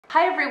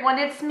Hi everyone,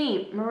 it's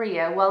me,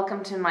 Maria.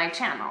 Welcome to my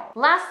channel.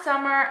 Last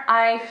summer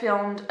I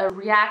filmed a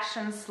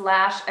reaction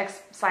slash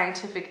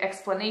scientific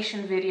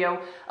explanation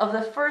video of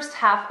the first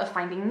half of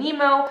Finding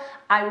Nemo.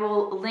 I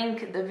will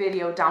link the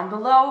video down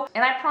below,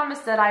 and I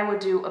promised that I would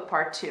do a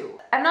part 2.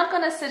 I'm not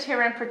gonna sit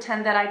here and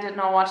pretend that I did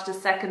not watch the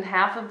second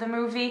half of the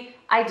movie.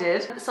 I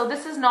did. So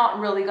this is not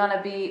really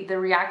gonna be the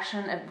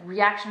reaction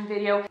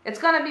video. It's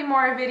gonna be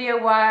more a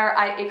video where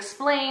I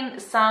explain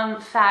some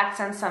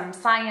facts and some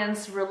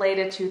science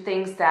related to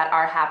things that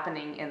are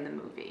happening in the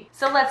movie.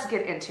 So let's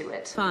get into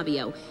it.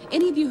 Fabio,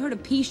 any of you heard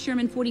of P.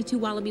 Sherman 42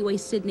 Wallaby Way,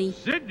 Sydney?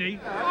 Sydney?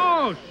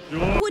 Oh,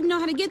 sure. Wouldn't know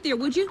how to get there,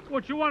 would you?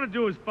 What you want to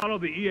do is follow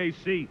the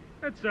EAC.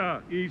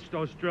 That's East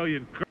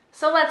Australian.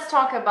 So let's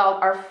talk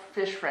about our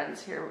fish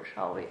friends here,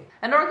 shall we?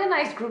 An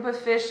organized group of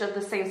fish of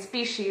the same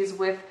species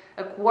with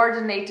a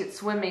coordinated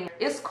swimming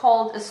is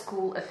called a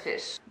school of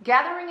fish.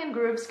 Gathering in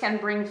groups can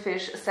bring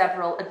fish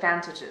several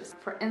advantages.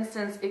 For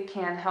instance, it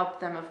can help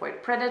them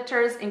avoid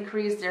predators,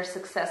 increase their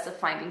success of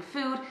finding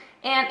food,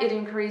 and it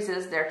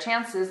increases their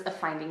chances of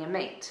finding a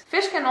mate.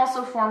 Fish can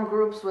also form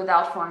groups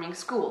without forming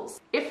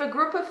schools. If a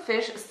group of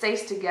fish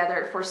stays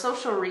together for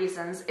social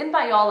reasons, in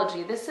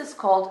biology this is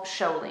called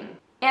shoaling.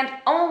 And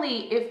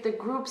only if the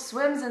group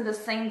swims in the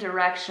same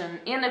direction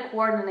in a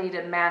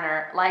coordinated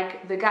manner,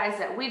 like the guys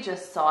that we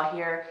just saw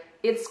here,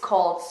 it's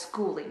called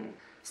schooling.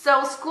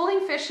 So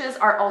schooling fishes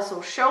are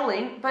also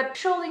shoaling, but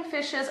shoaling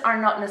fishes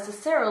are not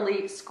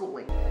necessarily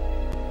schooling.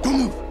 Don't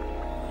move!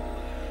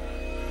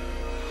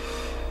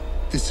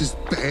 This is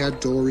bad,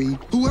 Dory.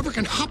 Whoever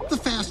can hop the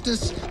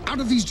fastest out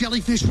of these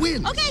jellyfish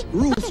wins. Okay.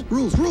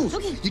 Rules.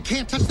 Okay. You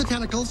can't touch the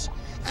tentacles,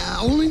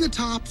 only the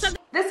tops.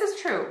 This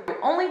is true.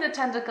 Only the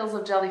tentacles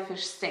of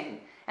jellyfish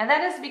sting. And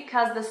that is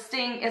because the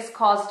sting is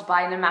caused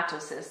by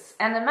nematocysts,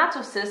 and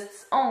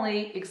nematocysts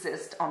only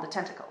exist on the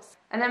tentacles.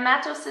 A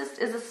nematocyst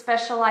is a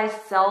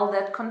specialized cell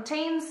that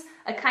contains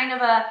a kind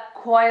of a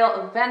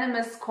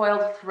venomous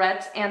coiled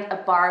thread and a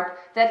barb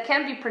that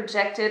can be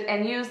projected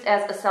and used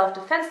as a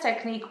self-defense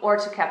technique or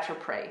to capture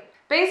prey.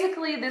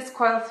 Basically, this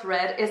coiled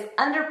thread is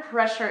under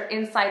pressure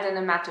inside the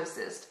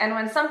nematocyst, and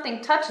when something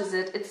touches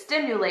it, it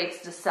stimulates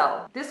the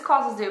cell. This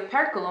causes the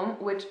operculum,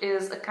 which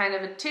is a kind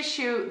of a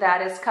tissue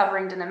that is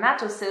covering the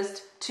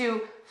nematocyst,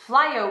 to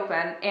fly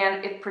open,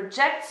 and it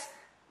projects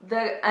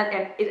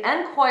it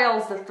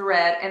uncoils the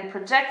thread and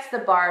projects the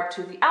barb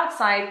to the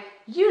outside,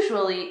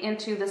 usually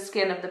into the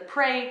skin of the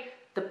prey,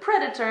 the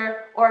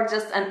predator, or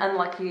just an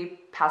unlucky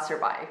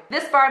passerby.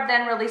 This barb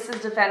then releases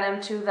the venom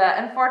to the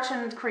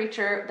unfortunate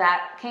creature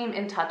that came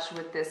in touch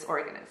with this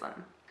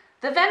organism.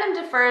 The venom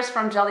differs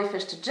from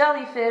jellyfish to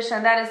jellyfish,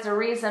 and that is the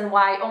reason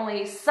why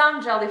only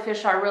some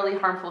jellyfish are really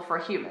harmful for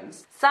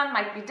humans. Some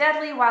might be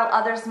deadly, while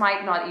others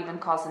might not even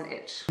cause an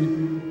itch.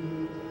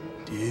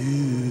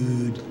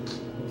 Dude.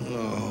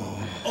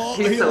 Oh,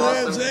 He's he so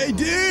lives, awesome. hey,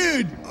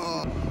 dude!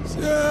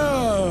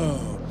 So,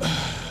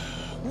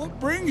 what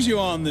brings you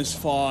on this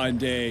fine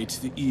day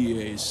to the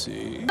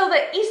EAC? So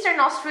the Eastern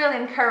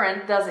Australian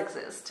Current does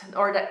exist,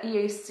 or the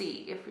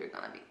EAC if you're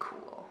gonna be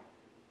cool.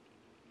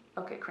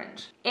 Okay,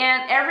 cringe.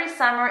 And every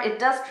summer it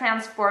does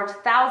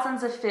transport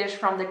thousands of fish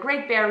from the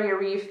Great Barrier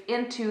Reef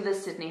into the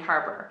Sydney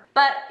Harbour.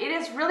 But it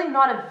is really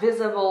not a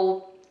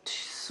visible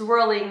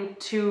swirling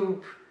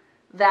tube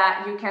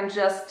that you can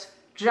just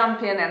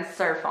jump in and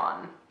surf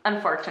on.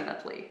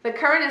 Unfortunately. The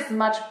current is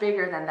much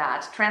bigger than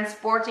that,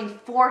 transporting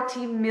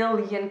 40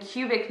 million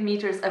cubic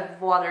meters of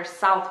water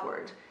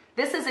southward.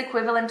 This is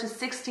equivalent to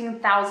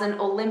 16,000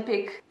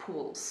 Olympic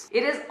pools.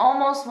 It is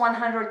almost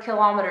 100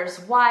 kilometers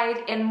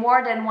wide and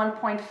more than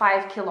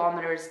 1.5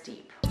 kilometers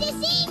deep. Did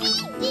you see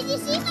me? Did you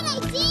see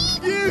what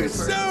I did? You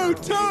so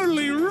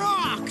totally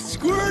rock,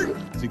 Squirt!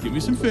 So give me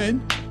some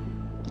fin.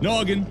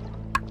 Noggin.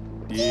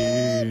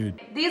 Dude.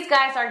 These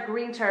guys are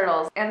green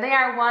turtles, and they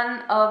are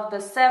one of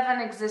the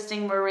 7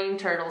 existing marine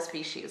turtle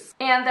species.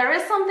 And there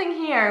is something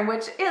here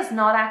which is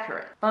not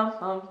accurate. Bum,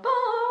 bum, bum.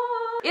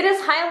 It is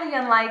highly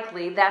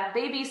unlikely that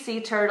baby sea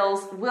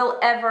turtles will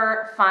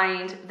ever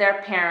find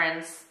their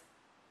parents,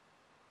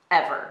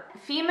 ever.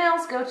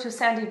 Females go to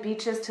sandy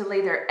beaches to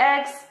lay their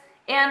eggs,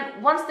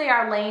 and once they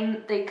are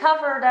laid, they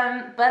cover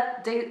them,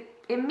 but they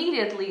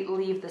immediately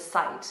leave the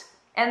site.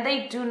 And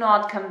they do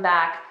not come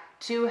back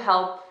to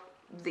help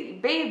the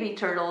baby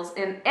turtles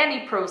in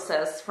any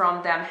process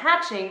from them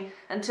hatching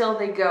until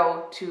they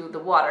go to the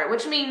water,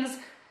 which means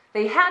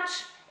they hatch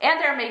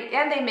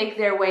and they make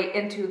their way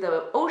into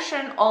the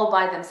ocean all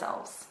by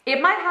themselves.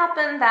 It might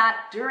happen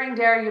that during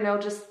their,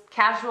 just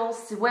casual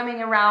swimming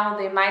around,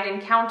 they might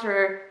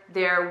encounter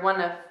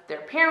one of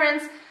their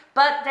parents,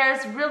 but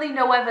there's really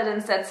no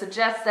evidence that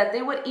suggests that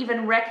they would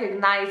even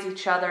recognize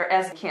each other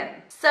as kin.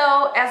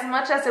 So as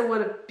much as it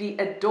would be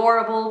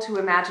adorable to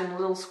imagine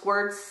little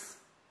squirts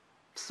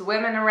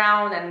swimming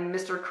around and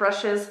Mr.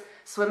 Crushes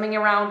swimming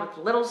around with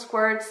little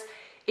squirts,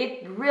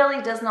 it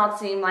really does not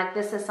seem like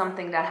this is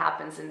something that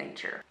happens in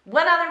nature.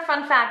 One other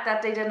fun fact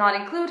that they did not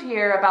include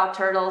here about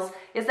turtles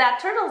is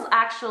that turtles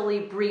actually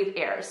breathe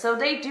air, so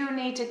they do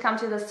need to come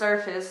to the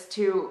surface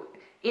to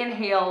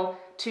inhale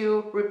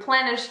to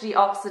replenish the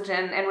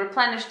oxygen and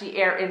replenish the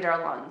air in their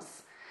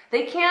lungs.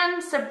 They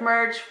can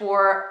submerge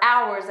for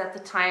hours at the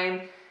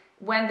time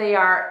when they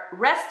are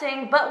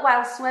resting, but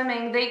while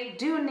swimming, they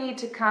do need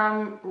to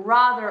come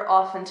rather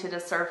often to the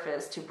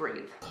surface to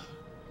breathe.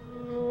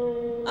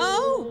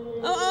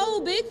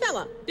 Oh, big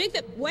fella.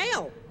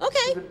 Whale.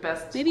 Okay. The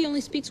best. Maybe he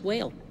only speaks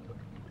whale.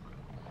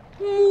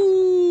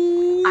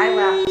 I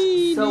laughed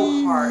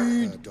so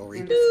hard Dory.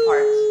 in this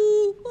part.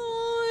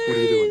 What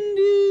are you doing?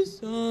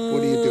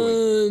 What are you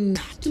doing?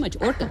 Too much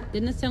orca.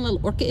 Didn't it sound a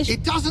little orca-ish?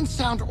 It doesn't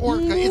sound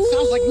orca. It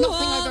sounds like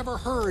nothing I've ever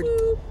heard.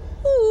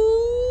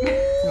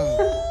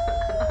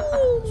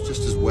 It's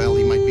just as well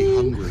he might be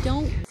hungry.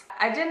 Don't.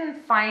 I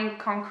didn't find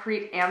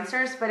concrete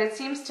answers, but it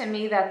seems to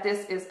me that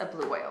this is a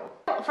blue whale.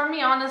 For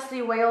me,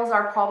 honestly, whales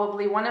are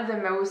probably one of the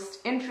most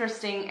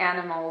interesting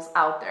animals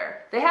out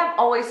there. They have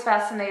always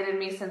fascinated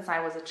me since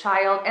I was a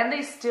child, and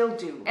they still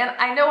do. And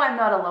I know I'm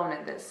not alone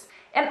in this.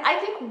 And I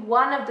think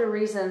one of the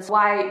reasons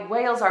why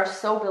whales are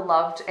so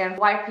beloved and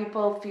why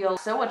people feel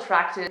so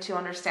attracted to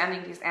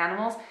understanding these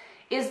animals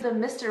is the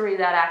mystery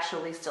that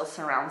actually still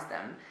surrounds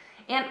them.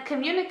 And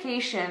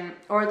communication,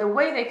 or the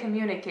way they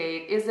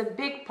communicate, is a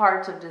big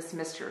part of this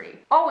mystery.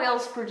 All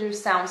whales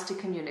produce sounds to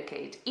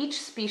communicate. Each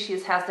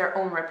species has their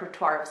own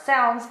repertoire of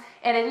sounds,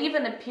 and it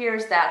even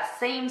appears that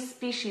same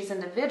species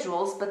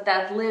individuals, but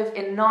that live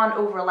in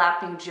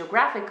non-overlapping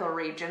geographical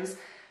regions,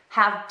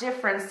 have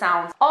different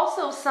sounds.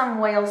 Also, some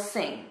whales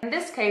sing. In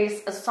this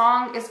case, a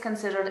song is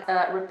considered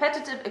a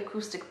repetitive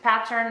acoustic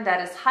pattern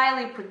that is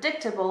highly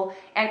predictable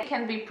and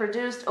can be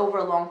produced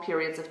over long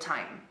periods of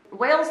time.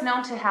 Whales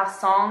known to have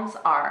songs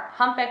are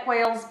humpback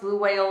whales, blue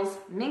whales,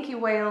 minke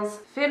whales,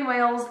 fin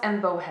whales,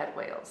 and bowhead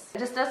whales.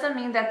 This doesn't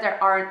mean that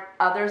there aren't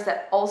others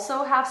that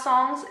also have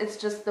songs, it's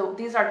just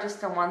these are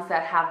just the ones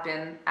that have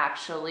been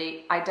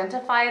actually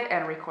identified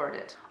and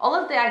recorded. All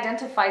of the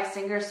identified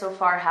singers so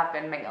far have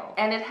been male,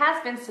 and it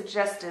has been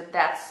suggested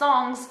that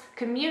songs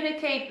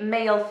communicate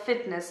male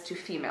fitness to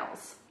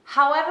females.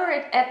 However,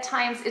 at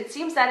times it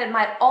seems that it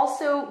might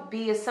also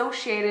be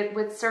associated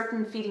with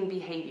certain feeding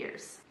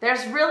behaviors.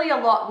 There's really a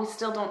lot we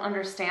still don't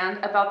understand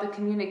about the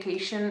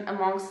communication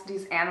amongst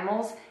these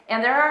animals,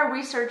 and there are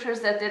researchers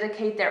that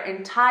dedicate their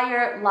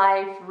entire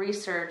life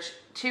research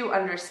to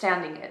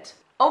understanding it.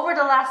 Over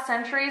the last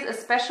centuries,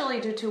 especially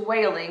due to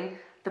whaling,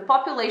 the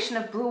population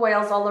of blue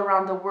whales all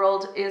around the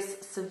world is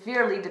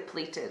severely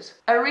depleted.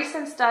 A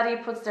recent study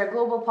puts their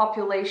global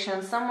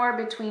population somewhere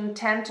between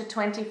 10 to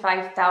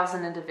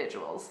 25,000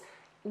 individuals,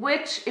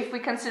 which, if we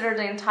consider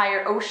the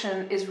entire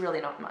ocean, is really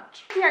not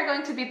much. We are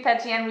going to be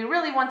petty and we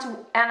really want to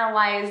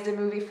analyze the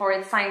movie for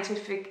its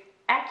scientific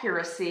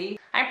accuracy.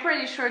 I'm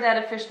pretty sure that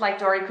a fish like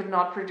Dory could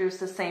not produce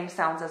the same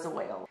sounds as a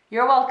whale.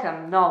 You're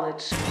welcome,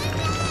 knowledge.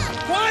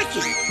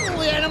 Crikey! All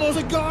the animals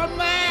are gone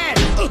mad!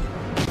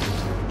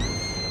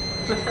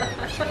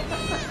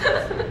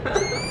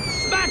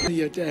 Back to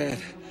your dad.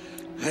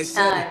 I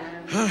said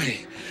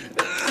hi.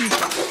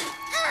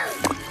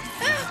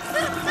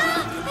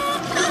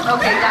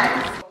 Okay,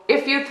 guys.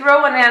 If you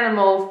throw an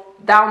animal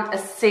down a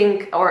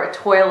sink or a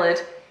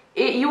toilet,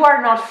 you are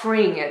not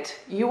freeing it.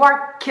 You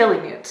are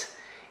killing it.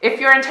 If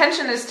your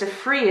intention is to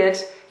free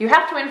it, you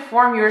have to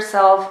inform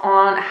yourself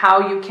on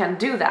how you can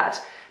do that.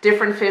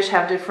 Different fish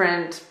have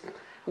different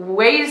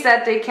ways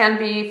that they can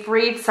be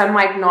freed. Some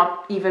might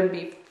not even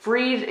be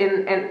freed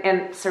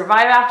and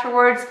survive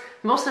afterwards.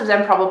 Most of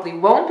them probably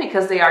won't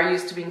because they are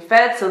used to being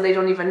fed, so they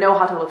don't even know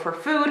how to look for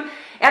food,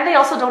 and they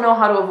also don't know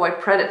how to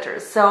avoid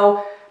predators.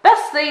 So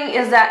best thing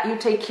is that you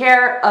take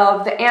care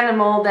of the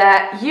animal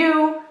that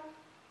you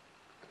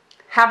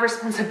have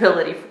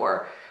responsibility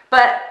for.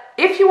 But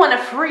if you want to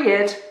free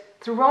it,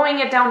 throwing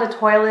it down the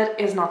toilet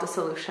is not the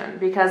solution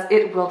because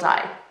it will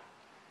die.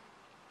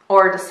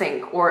 Or the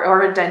sink,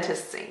 or a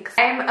dentist sink.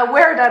 I'm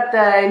aware that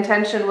the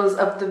intention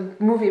of the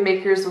movie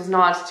makers was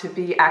not to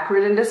be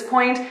accurate in this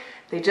point.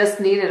 They just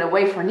needed a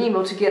way for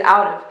Nemo to get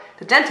out of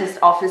the dentist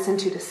office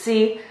into the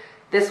sea.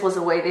 This was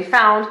a way they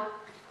found.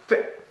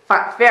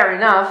 Fair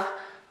enough.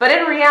 But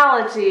in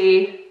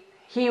reality,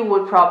 he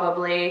would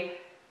probably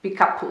be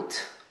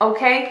kaput.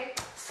 Okay?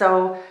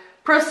 So,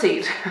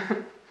 proceed.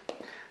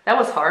 That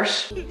was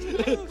harsh.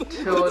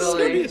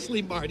 Totally.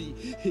 Seriously,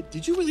 Marty,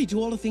 did you really do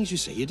all the things you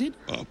say you did?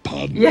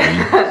 Pardon?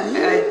 Yeah,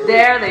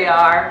 there they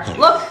are.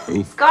 Look,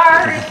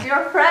 Scar, it's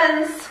your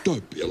friends.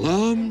 Don't be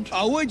alarmed.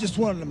 Oh, we just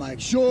wanted to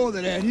make sure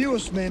that our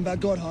newest member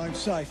got home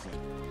safely.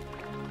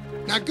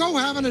 Now go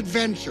have an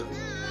adventure.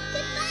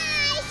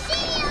 Goodbye!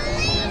 See you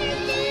later,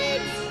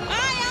 dudes!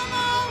 Bye,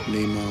 Elmo.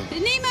 Nemo.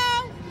 Nemo.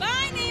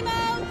 Bye, Nemo.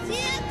 See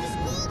you after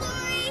school,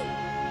 Dory!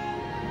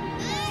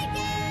 Bye,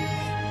 guys!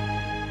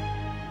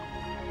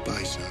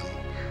 Bye, son.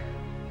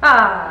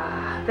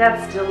 Ah,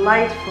 that's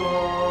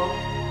delightful.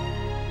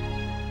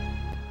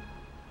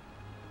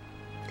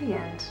 The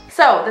end.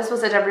 So, this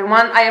was it,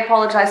 everyone. I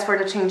apologize for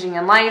the changing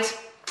in light.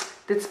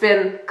 It's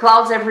been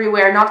clouds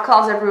everywhere, not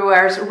clouds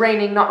everywhere, it's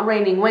raining, not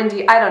raining,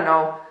 windy, I don't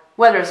know.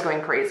 Weather's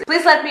going crazy.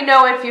 Please let me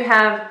know if you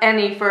have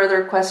any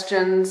further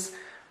questions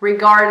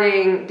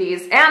regarding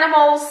these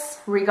animals,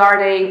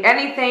 regarding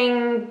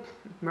anything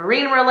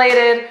marine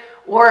related,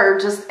 or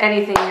just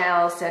anything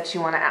else that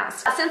you want to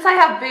ask. Since I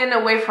have been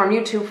away from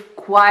YouTube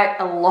quite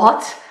a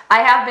lot, I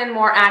have been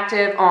more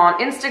active on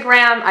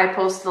Instagram. I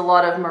post a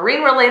lot of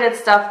marine related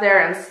stuff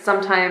there and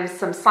sometimes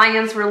some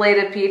science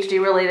related,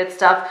 PhD related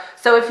stuff.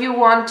 So if you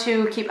want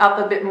to keep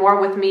up a bit more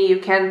with me, you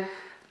can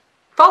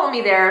follow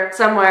me there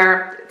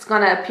somewhere. It's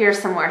gonna appear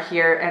somewhere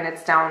here and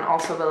it's down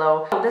also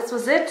below. This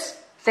was it.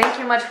 Thank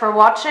you much for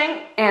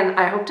watching and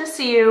I hope to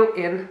see you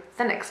in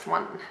the next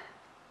one.